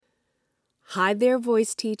Hi there,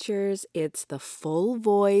 voice teachers. It's the Full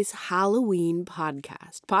Voice Halloween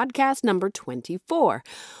podcast number 24.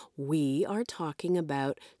 We are talking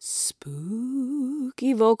about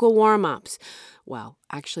spooky vocal warm-ups. Well,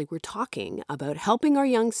 actually, we're talking about helping our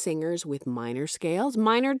young singers with minor scales,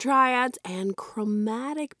 minor triads, and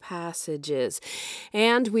chromatic passages.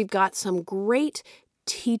 And we've got some great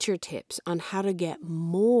teacher tips on how to get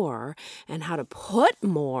more and how to put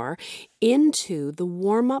more into the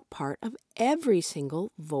warm-up part of every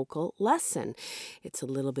single vocal lesson. It's a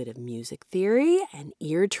little bit of music theory and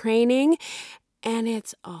ear training, and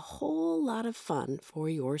it's a whole lot of fun for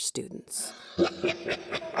your students.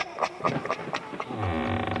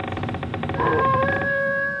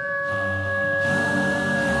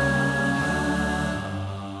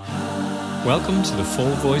 Welcome to the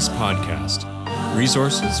Full Voice Podcast,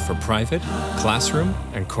 resources for private, classroom,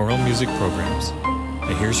 and choral music programs.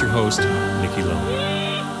 And here's your host, Nikki Lowe.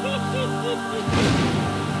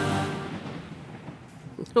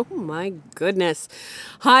 Oh my goodness.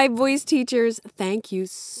 Hi, voice teachers. Thank you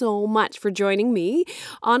so much for joining me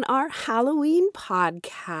on our Halloween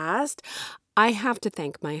podcast. I have to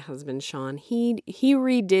thank my husband, Sean. He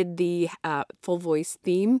redid the Full Voice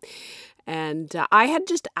theme, and I had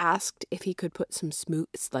just asked if he could put some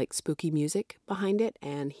spooky music behind it,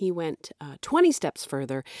 and he went 20 steps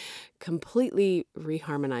further, completely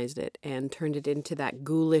reharmonized it, and turned it into that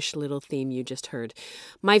ghoulish little theme you just heard.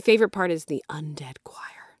 My favorite part is the undead choir.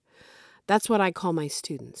 That's what I call my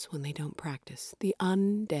students when they don't practice, the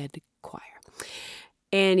undead choir.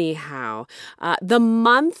 Anyhow, the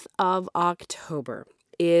month of October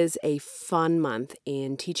is a fun month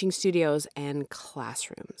in teaching studios and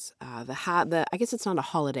classrooms. I guess it's not a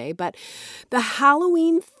holiday, but the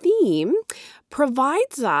Halloween theme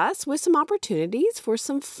provides us with some opportunities for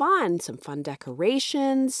some fun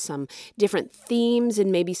decorations, some different themes,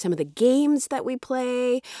 and maybe some of the games that we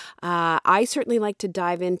play. I certainly like to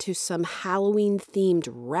dive into some Halloween-themed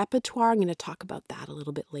repertoire. I'm going to talk about that a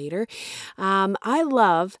little bit later. I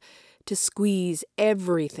love to squeeze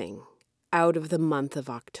everything out of the month of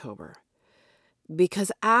October,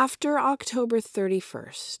 because after October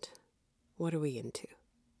 31st, what are we into?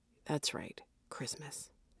 That's right, Christmas.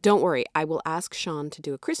 Don't worry, I will ask Sean to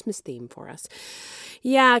do a Christmas theme for us.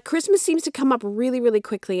 Yeah, Christmas seems to come up really, really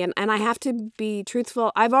quickly, and I have to be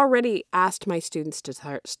truthful. I've already asked my students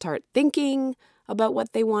to start thinking about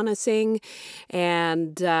what they want to sing,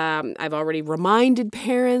 and I've already reminded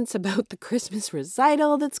parents about the Christmas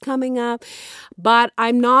recital that's coming up, but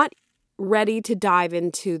I'm not ready to dive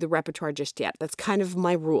into the repertoire just yet. That's kind of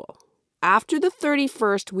my rule. After the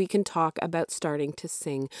 31st, we can talk about starting to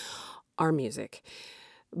sing our music.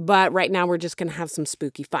 But right now, we're just going to have some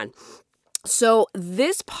spooky fun. So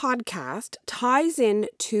this podcast ties in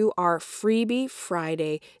to our Freebie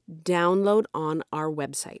Friday download on our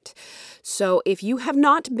website. So if you have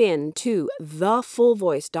not been to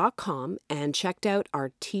thefullvoice.com and checked out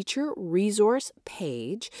our teacher resource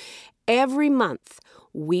page, every month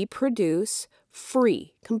we produce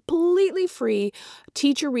completely free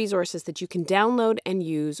teacher resources that you can download and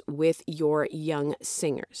use with your young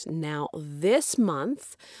singers. Now, this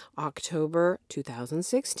month, October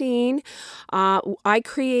 2016, I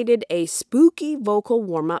created a spooky vocal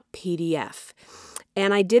warm-up PDF.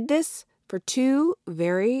 And I did this for two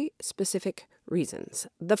very specific reasons.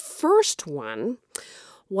 The first one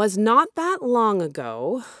was not that long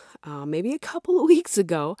ago, maybe a couple of weeks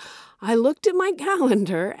ago, I looked at my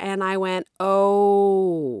calendar and I went,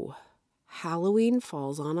 oh, Halloween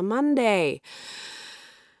falls on a Monday.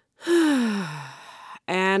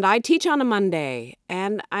 And I teach on a Monday.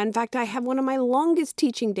 And in fact, I have one of my longest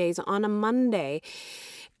teaching days on a Monday.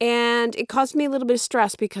 And it caused me a little bit of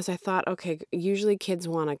stress because I thought, okay, usually kids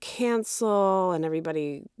want to cancel and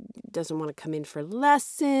everybody doesn't want to come in for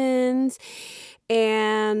lessons.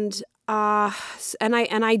 And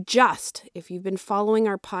if you've been following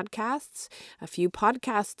our podcasts, a few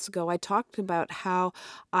podcasts ago, I talked about how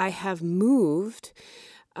I have moved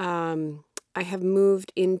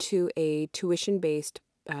into a tuition-based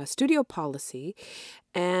studio policy,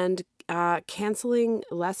 and canceling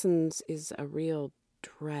lessons is a real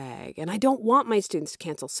drag, and I don't want my students to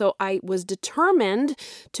cancel. So I was determined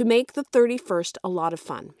to make the 31st a lot of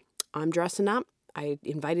fun. I'm dressing up. I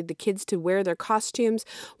invited the kids to wear their costumes.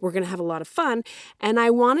 We're going to have a lot of fun. And I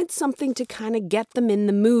wanted something to kind of get them in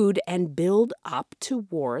the mood and build up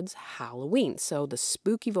towards Halloween. So the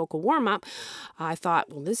spooky vocal warm-up, I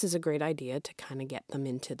thought, well, this is a great idea to kind of get them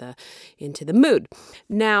into the mood.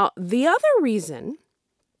 Now, the other reason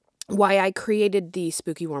why I created the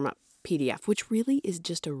spooky warm-up PDF, which really is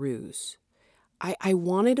just a ruse, I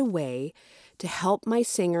wanted a way to help my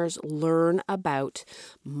singers learn about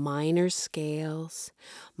minor scales,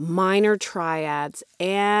 minor triads,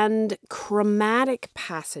 and chromatic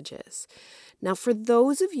passages. Now, for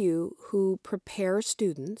those of you who prepare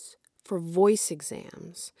students for voice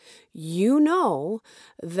exams, you know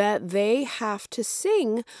that they have to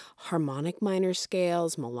sing harmonic minor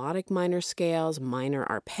scales, melodic minor scales, minor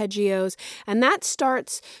arpeggios, and that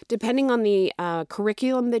starts, depending on the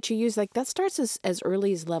curriculum that you use, like that starts as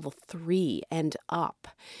early as level 3 and up.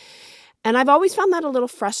 And I've always found that a little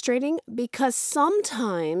frustrating because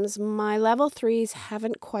sometimes my level 3s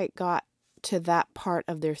haven't quite got to that part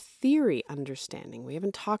of their theory understanding. We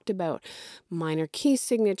haven't talked about minor key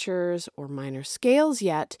signatures or minor scales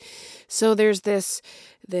yet. So there's this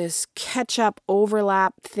catch-up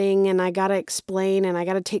overlap thing, and I got to explain, and I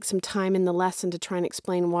got to take some time in the lesson to try and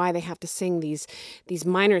explain why they have to sing these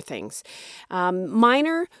minor things.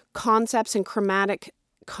 Minor concepts and chromatic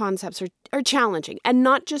concepts are challenging, and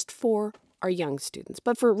not just for our young students,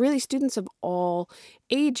 but for really students of all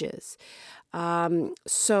ages.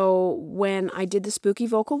 So when I did the Spooky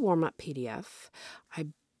Vocal Warm-Up PDF, I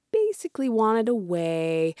basically wanted a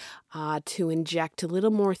way to inject a little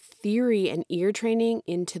more theory and ear training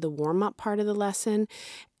into the warm-up part of the lesson,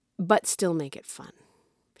 but still make it fun.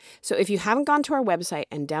 So if you haven't gone to our website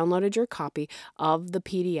and downloaded your copy of the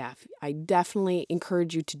PDF, I definitely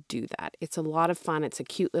encourage you to do that. It's a lot of fun. It's a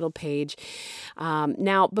cute little page.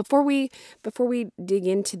 Now, before we dig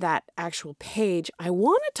into that actual page, I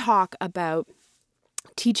want to talk about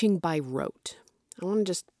teaching by rote. I want to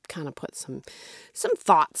just kind of put some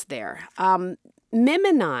thoughts there. Mim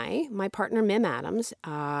and I, my partner Mim Adams,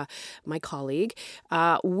 my colleague,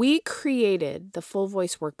 we created the Full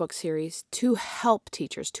Voice Workbook series to help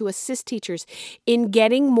teachers, to assist teachers in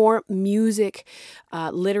getting more music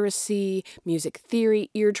literacy, music theory,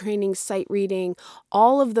 ear training, sight reading,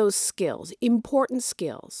 all of those skills, important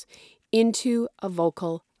skills, into a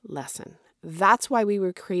vocal lesson. That's why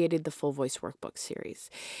we created the Full Voice Workbook series.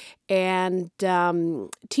 And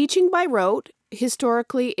teaching by rote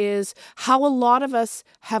historically is how a lot of us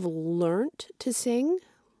have learned to sing.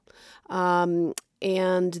 And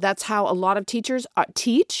that's how a lot of teachers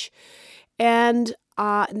teach. And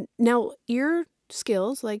now ear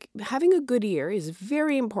skills, like having a good ear, is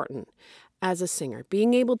very important as a singer.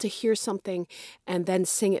 Being able to hear something and then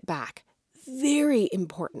sing it back, very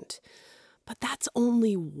important. But that's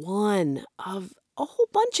only one of a whole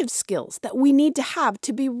bunch of skills that we need to have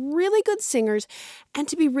to be really good singers and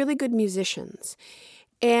to be really good musicians.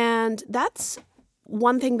 And that's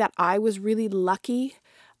one thing that I was really lucky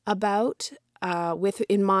about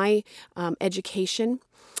in my education.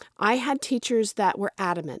 I had teachers that were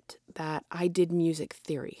adamant that I did music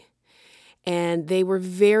theory. And they were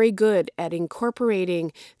very good at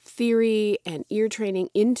incorporating theory and ear training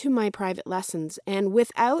into my private lessons. And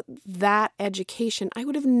without that education, I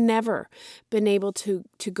would have never been able to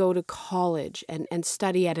go to college and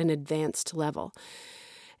study at an advanced level.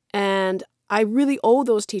 And I really owe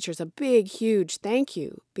those teachers a big, huge thank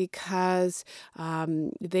you because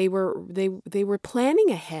they were planning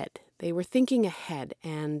ahead. They were thinking ahead.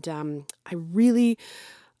 And I really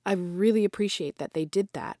appreciate that they did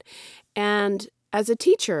that. And as a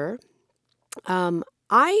teacher,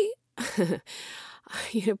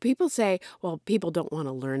 people say, well, people don't want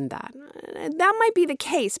to learn that. That might be the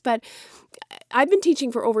case, but I've been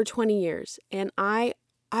teaching for over 20 years, and I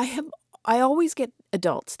always get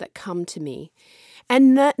adults that come to me,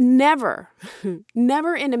 and never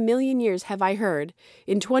in a million years have I heard,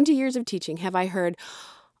 in 20 years of teaching, have I heard,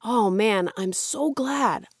 oh man, I'm so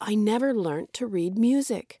glad I never learned to read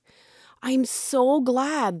music. I'm so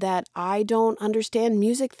glad that I don't understand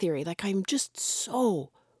music theory. Like, I'm just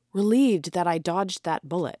so relieved that I dodged that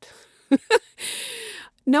bullet.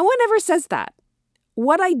 No one ever says that.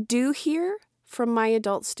 What I do hear from my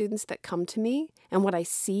adult students that come to me, and what I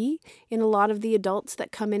see in a lot of the adults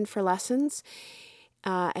that come in for lessons,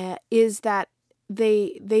 is that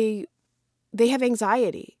they have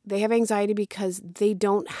anxiety. They have anxiety because they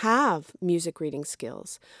don't have music reading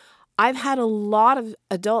skills. I've had a lot of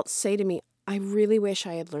adults say to me, I really wish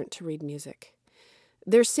I had learned to read music.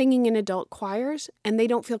 They're singing in adult choirs and they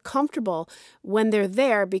don't feel comfortable when they're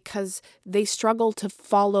there because they struggle to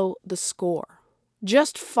follow the score.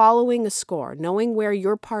 Just following a score, knowing where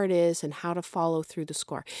your part is and how to follow through the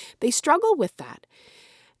score. They struggle with that.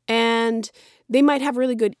 And they might have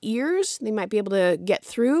really good ears. They might be able to get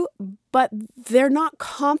through, but they're not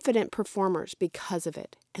confident performers because of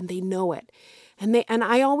it. And they know it. And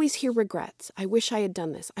I always hear regrets. I wish I had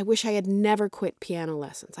done this. I wish I had never quit piano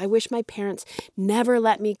lessons. I wish my parents never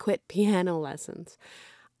let me quit piano lessons.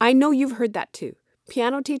 I know you've heard that too.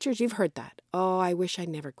 Piano teachers, you've heard that. oh, I wish I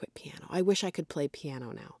never quit piano. I wish I could play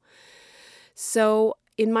piano now. So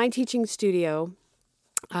in my teaching studio,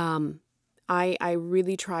 I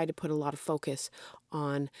really try to put a lot of focus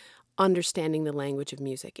on understanding the language of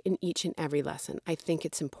music in each and every lesson. I think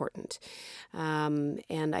it's important,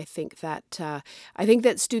 and I think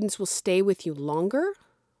that students will stay with you longer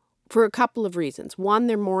for a couple of reasons. One,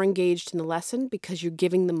 they're more engaged in the lesson because you're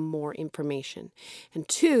giving them more information. And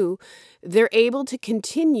two, they're able to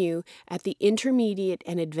continue at the intermediate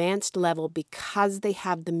and advanced level because they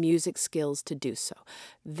have the music skills to do so.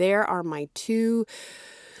 There are my two,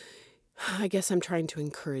 I guess I'm trying to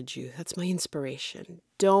encourage you. That's my inspiration.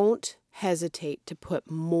 Don't hesitate to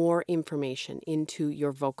put more information into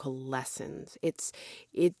your vocal lessons. It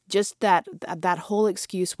just that whole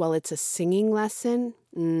excuse, well, it's a singing lesson.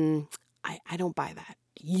 I don't buy that.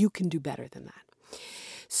 You can do better than that.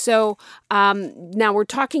 So now we're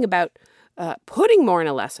talking about putting more in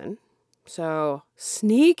a lesson. So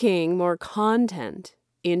sneaking more content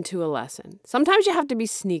into a lesson. Sometimes you have to be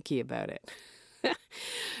sneaky about it.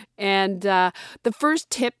 And the first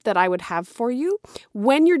tip that I would have for you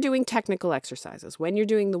when you're doing technical exercises, when you're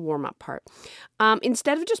doing the warm-up part,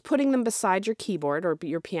 instead of just putting them beside your keyboard or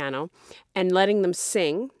your piano and letting them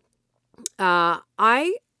sing,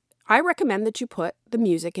 I recommend that you put the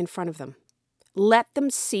music in front of them. Let them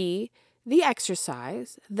see the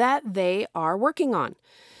exercise that they are working on.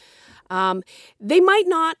 They might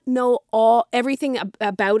not know everything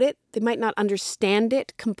about it. They might not understand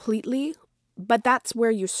it completely. But that's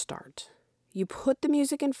where you start. You put the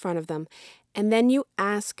music in front of them, and then you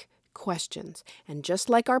ask questions. And just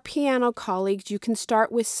like our piano colleagues, you can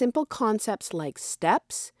start with simple concepts like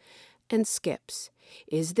steps and skips.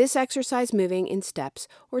 Is this exercise moving in steps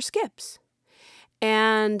or skips?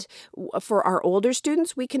 And for our older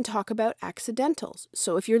students, we can talk about accidentals.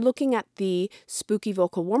 So if you're looking at the Spooky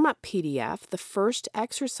Vocal Warm-Up PDF, the first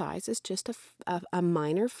exercise is just a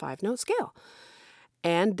minor 5-note scale.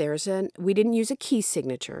 And we didn't use a key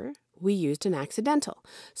signature, we used an accidental.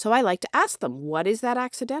 So I like to ask them, what is that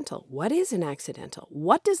accidental? What is an accidental?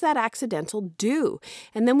 What does that accidental do?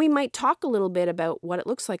 And then we might talk a little bit about what it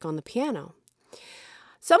looks like on the piano.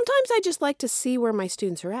 Sometimes I just like to see where my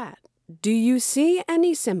students are at. Do you see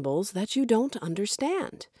any symbols that you don't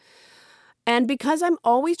understand? And because I'm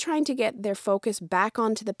always trying to get their focus back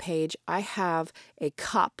onto the page, I have a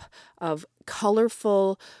cup of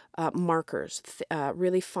colorful markers,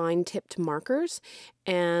 really fine-tipped markers.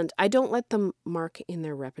 And I don't let them mark in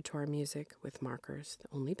their repertoire music with markers,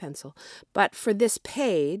 only pencil. But for this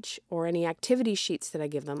page or any activity sheets that I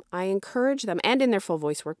give them, I encourage them, and in their full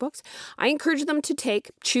voice workbooks, I encourage them to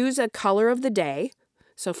choose a color of the day.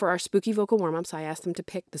 So for our spooky vocal warm-ups, I asked them to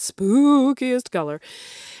pick the spookiest color.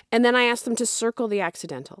 And then I asked them to circle the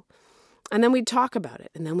accidental. And then we talk about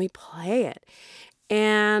it. And then we play it.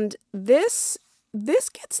 And this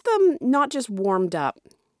gets them not just warmed up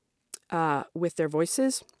with their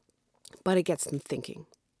voices, but it gets them thinking.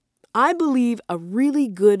 I believe a really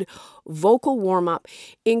good vocal warm-up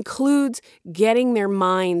includes getting their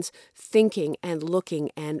minds thinking and looking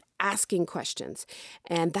and asking questions.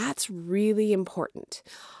 And that's really important.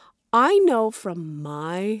 I know from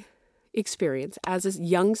my experience as a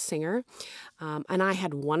young singer, and I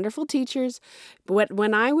had wonderful teachers, but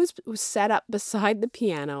when I was set up beside the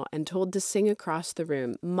piano and told to sing across the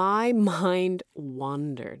room, my mind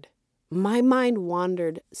wandered. My mind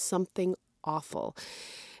wandered something awful.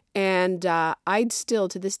 And I'd still,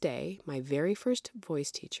 to this day, my very first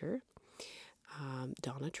voice teacher,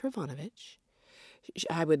 Donna Travonovich,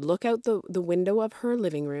 I would look out the window of her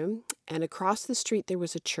living room, and across the street there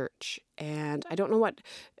was a church. And I don't know what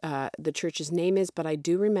the church's name is, but I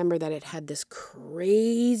do remember that it had this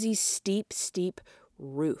crazy steep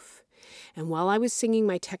roof. And while I was singing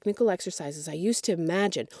my technical exercises, I used to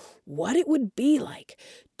imagine what it would be like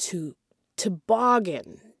to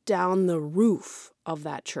toboggan down the roof of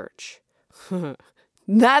that church.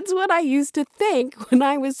 That's what I used to think when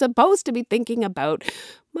I was supposed to be thinking about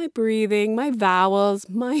my breathing, my vowels,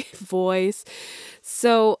 my voice.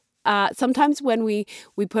 So sometimes when we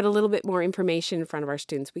put a little bit more information in front of our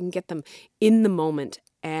students, we can get them in the moment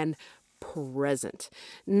and present.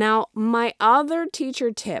 Now, my other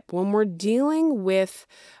teacher tip, when we're dealing with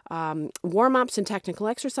warm-ups and technical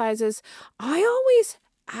exercises, I always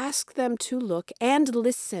ask them to look and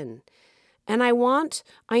listen. And I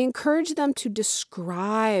encourage them to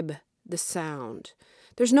describe the sound.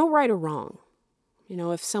 There's no right or wrong. You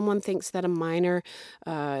know, if someone thinks that a minor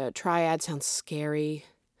triad sounds scary,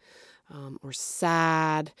 or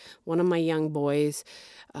sad. One of my young boys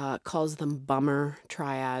calls them bummer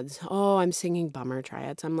triads. Oh, I'm singing bummer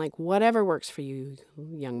triads. I'm like, whatever works for you,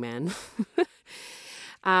 young man.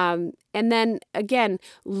 And then again,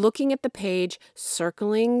 looking at the page,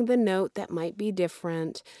 circling the note that might be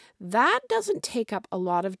different. That doesn't take up a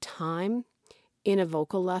lot of time in a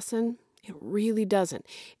vocal lesson. It really doesn't.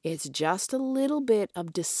 It's just a little bit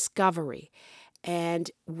of discovery.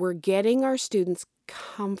 And we're getting our students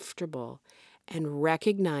comfortable and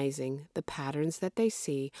recognizing the patterns that they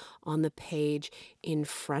see on the page in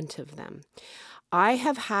front of them. I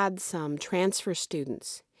have had some transfer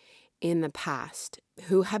students in the past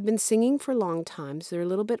who have been singing for long times. They're a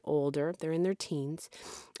little bit older. They're in their teens,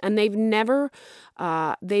 and they've never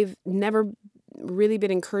really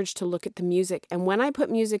been encouraged to look at the music. And when I put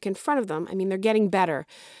music in front of them, I mean, they're getting better,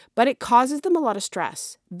 but it causes them a lot of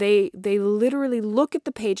stress. They literally look at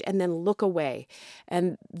the page and then look away,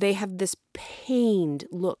 and they have this pained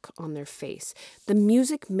look on their face. The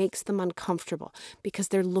music makes them uncomfortable because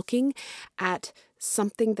they're looking at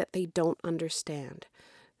something that they don't understand.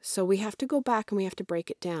 So we have to go back and we have to break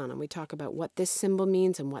it down, and we talk about what this symbol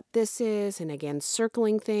means and what this is, and again,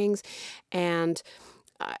 circling things. And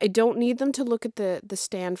I don't need them to look at the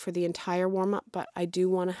stand for the entire warm-up, but I do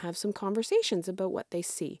want to have some conversations about what they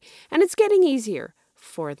see. And it's getting easier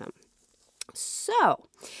for them. So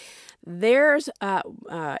there's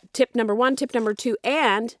tip number 1, tip number 2,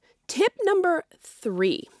 and tip number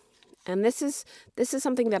 3. And this is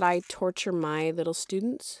something that I torture my little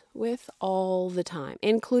students with all the time,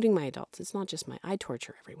 including my adults. It's not just I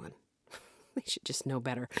torture everyone. They should just know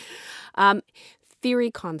better.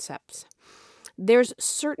 Theory concepts. There's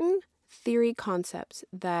certain theory concepts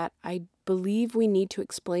that I believe we need to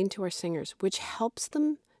explain to our singers, which helps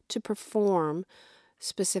them to perform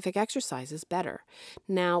specific exercises better.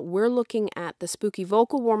 Now, we're looking at the Spooky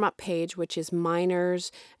Vocal Warm-Up page, which is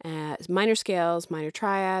minors, minor scales, minor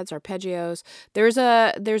triads, arpeggios. There's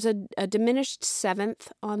a diminished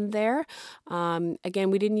seventh on there. Again,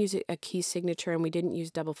 we didn't use a key signature and we didn't use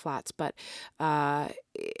double flats, but I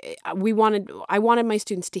wanted my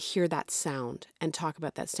students to hear that sound and talk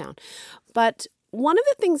about that sound. But one of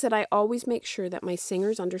the things that I always make sure that my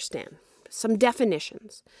singers understand, some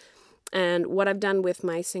definitions. And what I've done with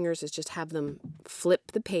my singers is just have them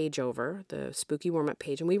flip the page over, the Spooky Warm-Up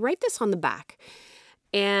page, and we write this on the back.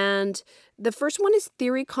 And the first one is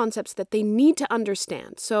theory concepts that they need to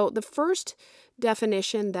understand. So the first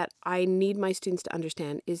definition that I need my students to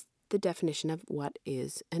understand is the definition of what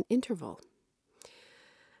is an interval.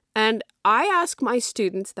 And I ask my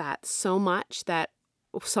students that so much that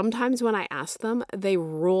sometimes when I ask them, they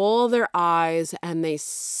roll their eyes and they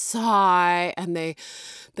sigh and they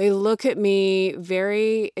look at me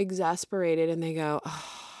very exasperated and they go, oh,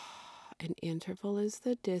 an interval is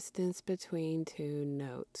the distance between two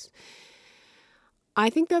notes. I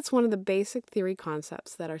think that's one of the basic theory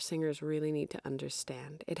concepts that our singers really need to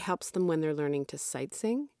understand. It helps them when they're learning to sight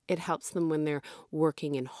sing. It helps them when they're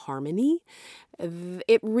working in harmony.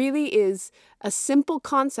 It really is a simple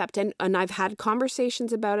concept, and I've had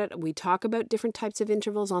conversations about it. We talk about different types of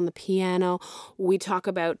intervals on the piano. We talk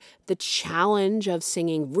about the challenge of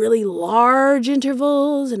singing really large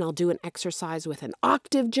intervals, and I'll do an exercise with an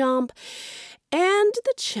octave jump, and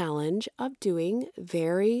the challenge of doing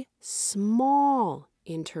very small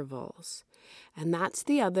intervals. And that's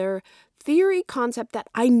the other theory concept that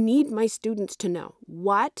I need my students to know.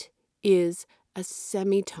 What is a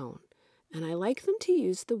semitone? And I like them to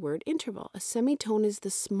use the word interval. A semitone is the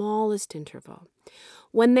smallest interval.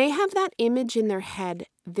 When they have that image in their head,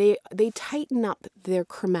 they tighten up their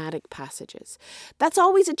chromatic passages. That's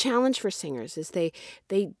always a challenge for singers, is they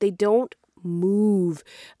don't move.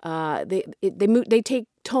 They take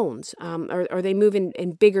tones, or they move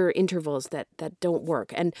in bigger intervals that don't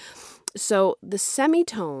work. And so the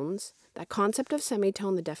semitones, that concept of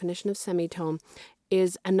semitone, the definition of semitone,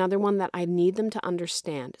 is another one that I need them to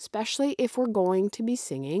understand, especially if we're going to be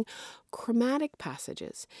singing chromatic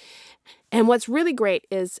passages. And what's really great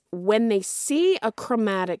is when they see a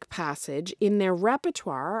chromatic passage in their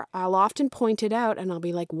repertoire, I'll often point it out and I'll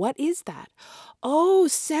be like, what is that? Oh,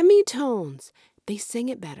 semitones. They sing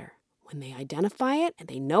it better. When they identify it and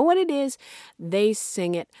they know what it is, they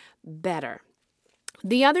sing it better.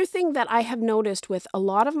 The other thing that I have noticed with a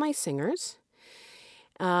lot of my singers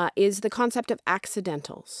is the concept of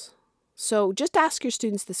accidentals. So just ask your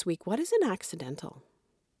students this week, what is an accidental?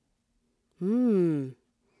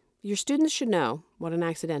 Your students should know what an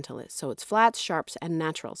accidental is. So it's flats, sharps, and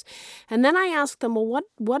naturals. And then I ask them, well,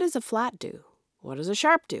 what does a flat do? What does a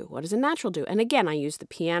sharp do? What does a natural do? And again, I use the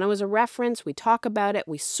piano as a reference. We talk about it.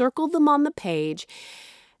 We circle them on the page.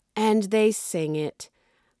 and they sing it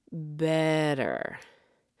better.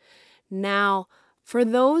 Now, for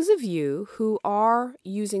those of you who are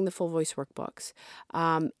using the full voice workbooks,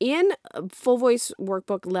 in full voice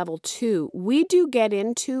workbook level 2, we do get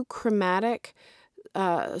into chromatic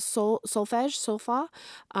solfa.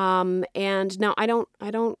 And now I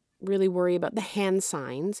don't really worry about the hand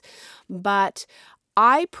signs, but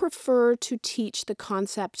I prefer to teach the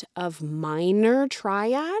concept of minor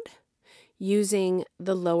triad using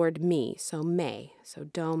the lowered mi, so may, so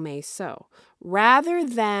do, me, so, rather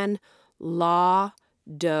than la,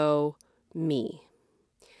 do, mi.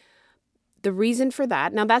 The reason for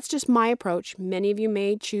that, now that's just my approach. Many of you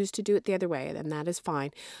may choose to do it the other way, and that is fine.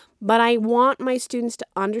 But I want my students to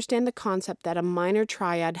understand the concept that a minor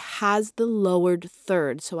triad has the lowered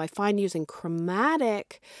third. So I find using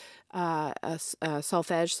chromatic solfa,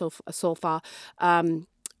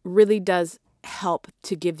 really does help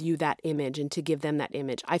to give you that image and to give them that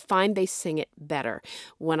image. I find they sing it better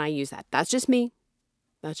when I use that. That's just me.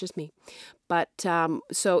 But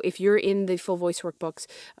so if you're in the full voice workbooks,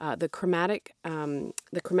 the chromatic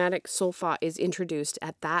solfa is introduced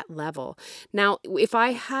at that level. Now, if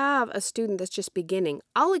I have a student that's just beginning,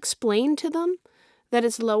 I'll explain to them that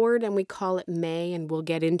it's lowered and we call it may, and we'll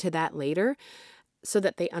get into that later so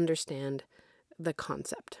that they understand the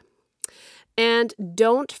concept. And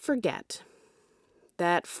don't forget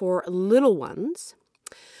that for little ones,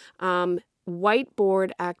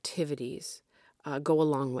 whiteboard activities go a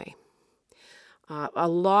long way. A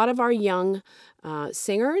lot of our young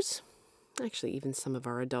singers, actually even some of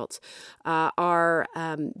our adults,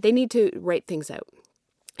 they need to write things out.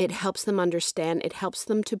 It helps them understand. It helps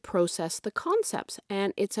them to process the concepts,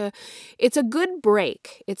 and it's a good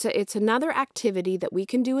break. It's another activity that we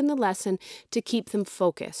can do in the lesson to keep them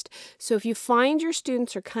focused. So if you find your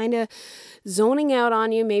students are kind of zoning out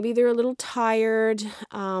on you, maybe they're a little tired,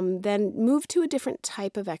 then move to a different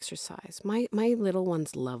type of exercise. My little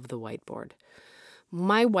ones love the whiteboard.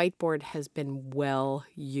 My whiteboard has been well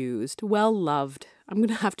used, well loved. I'm going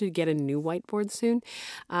to have to get a new whiteboard soon.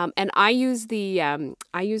 And I use the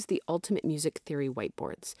Ultimate Music Theory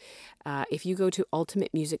whiteboards. If you go to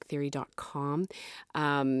ultimatemusictheory.com,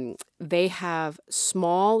 they have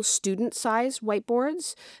small student-sized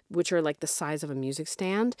whiteboards, which are like the size of a music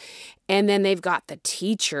stand. And then they've got the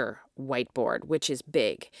teacher whiteboard, which is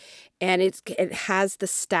big. And it has the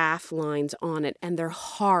staff lines on it, and they're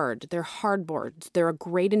hard. They're hard boards. They're a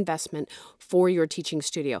great investment for your teaching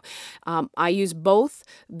studio. I use both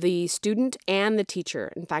the student and the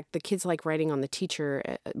teacher. In fact, the kids like writing on the teacher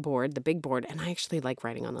board, the big board, and I actually like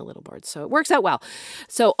writing on the little board. So it works out well.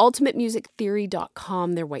 So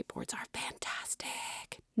ultimatemusictheory.com, their whiteboards are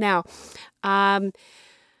fantastic. Now, I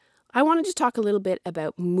want to just talk a little bit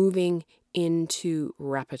about moving into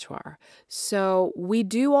repertoire. So we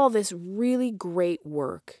do all this really great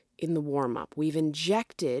work in the warm-up. We've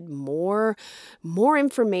injected more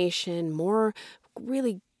information, more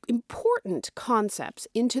really important concepts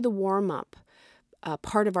into the warm-up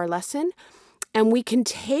part of our lesson. And we can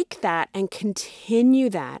take that and continue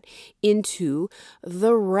that into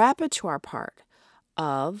the repertoire part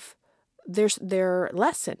of their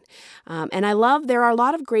lesson. And I love, there are a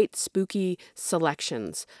lot of great spooky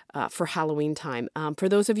selections for Halloween time. For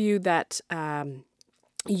those of you that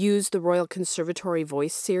use the Royal Conservatory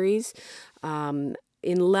Voice series, in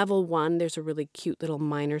level 1, there's a really cute little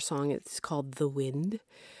minor song. It's called The Wind.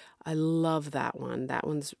 I love that one.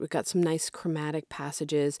 We've got some nice chromatic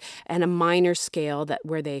passages and a minor scale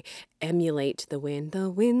where they emulate the wind.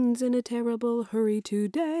 The wind's in a terrible hurry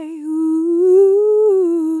today.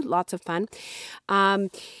 Ooh, lots of fun.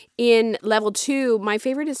 In level 2, my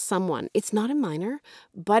favorite is Someone. It's not a minor,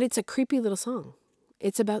 but it's a creepy little song.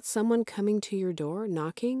 It's about someone coming to your door,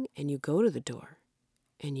 knocking, and you go to the door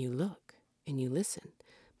and you look and you listen,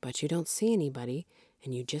 but you don't see anybody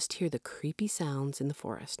and you just hear the creepy sounds in the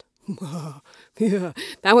forest. Yeah,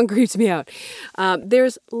 that one creeps me out.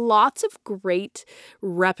 There's lots of great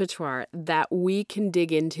repertoire that we can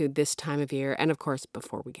dig into this time of year, and of course,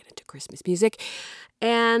 before we get into Christmas music.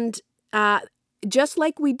 And just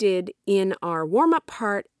like we did in our warm-up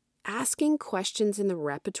part, asking questions in the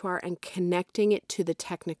repertoire and connecting it to the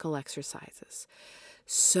technical exercises.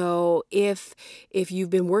 So if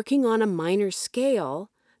you've been working on a minor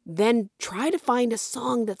scale, then try to find a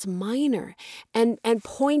song that's minor and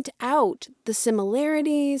point out the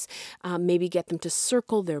similarities, maybe get them to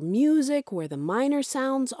circle their music where the minor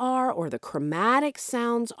sounds are or the chromatic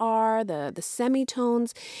sounds are, the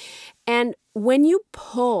semitones. And when you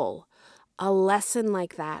pull a lesson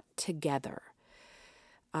like that together,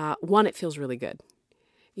 one, it feels really good.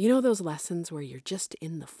 You know those lessons where you're just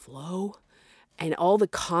in the flow? and all the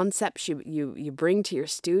concepts you bring to your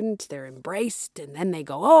student, they're embraced, and then they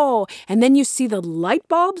go, oh, and then you see the light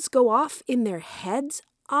bulbs go off in their heads.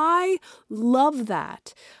 I love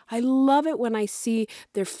that. I love it when I see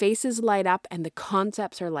their faces light up and the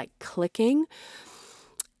concepts are like clicking,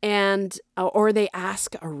 and or they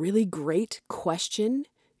ask a really great question.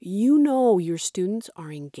 You know your students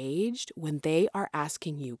are engaged when they are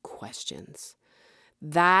asking you questions.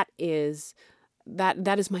 That is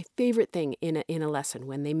my favorite thing in a lesson,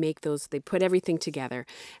 when they make those, they put everything together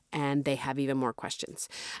and they have even more questions.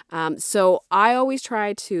 So I always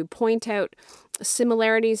try to point out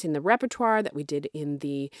similarities in the repertoire that we did in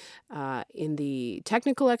the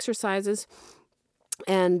technical exercises.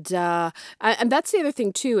 And that's the other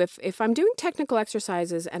thing too. If I'm doing technical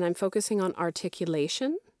exercises and I'm focusing on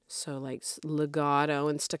articulation, so like legato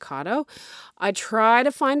and staccato, I try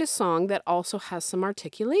to find a song that also has some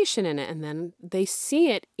articulation in it, and then they see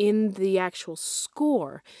it in the actual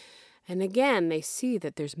score. And again, they see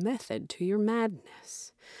that there's method to your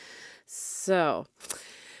madness. So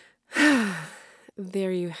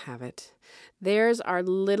there you have it. There's our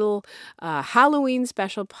little Halloween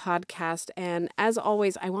special podcast. And as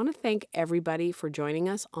always, I want to thank everybody for joining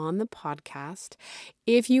us on the podcast.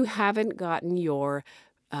 If you haven't gotten your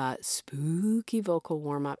spooky vocal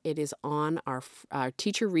warm-up, it is on our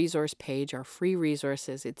teacher resource page, our free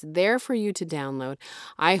resources. It's there for you to download.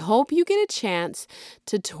 I hope you get a chance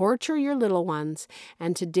to torture your little ones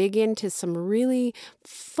and to dig into some really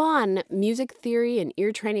fun music theory and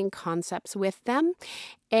ear training concepts with them.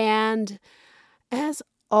 And as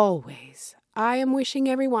always, I am wishing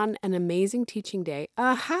everyone an amazing teaching day,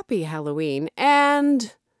 a happy Halloween,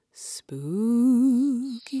 and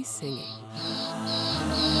spooky singing.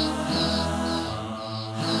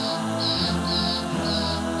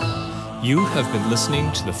 You have been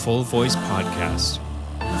listening to the Full Voice Podcast.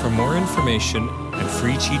 For more information and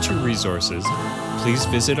free teacher resources, please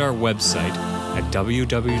visit our website at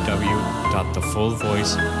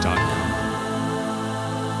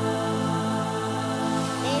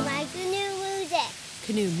www.thefullvoice.com. They like canoe music.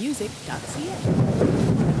 canoemusic.ca.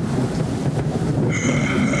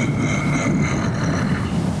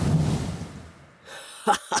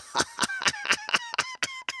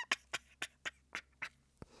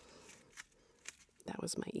 That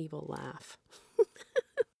was my evil laugh.